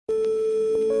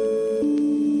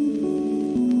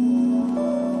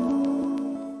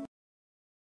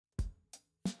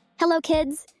Hello,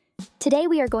 kids! Today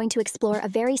we are going to explore a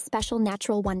very special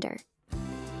natural wonder.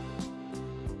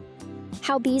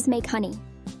 How bees make honey.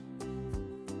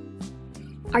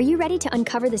 Are you ready to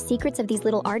uncover the secrets of these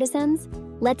little artisans?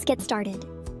 Let's get started.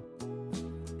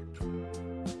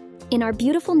 In our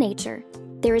beautiful nature,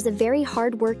 there is a very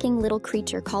hard-working little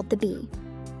creature called the bee.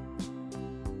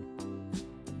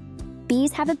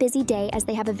 Bees have a busy day as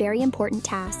they have a very important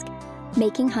task,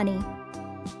 making honey.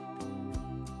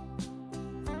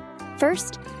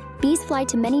 First, bees fly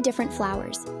to many different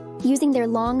flowers, using their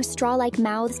long, straw-like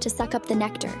mouths to suck up the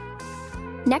nectar.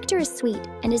 Nectar is sweet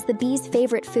and is the bee's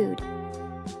favorite food.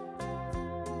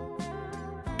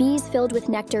 Bees filled with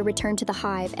nectar return to the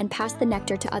hive and pass the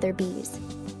nectar to other bees.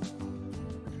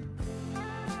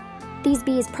 These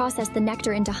bees process the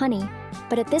nectar into honey,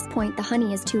 but at this point the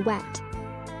honey is too wet.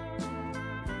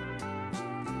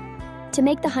 To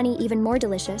make the honey even more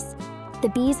delicious, the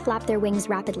bees flap their wings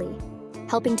rapidly,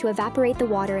 helping to evaporate the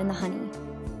water in the honey.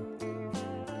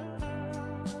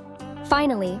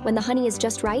 Finally, when the honey is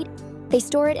just right, they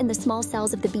store it in the small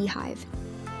cells of the beehive.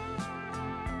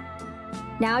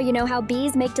 Now you know how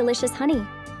bees make delicious honey.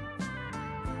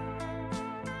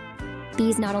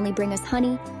 Bees not only bring us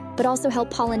honey, but also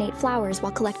help pollinate flowers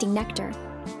while collecting nectar,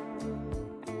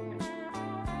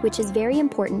 which is very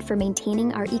important for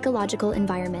maintaining our ecological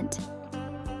environment.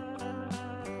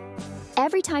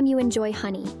 Every time you enjoy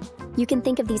honey, you can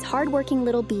think of these hardworking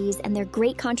little bees and their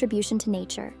great contribution to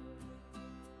nature.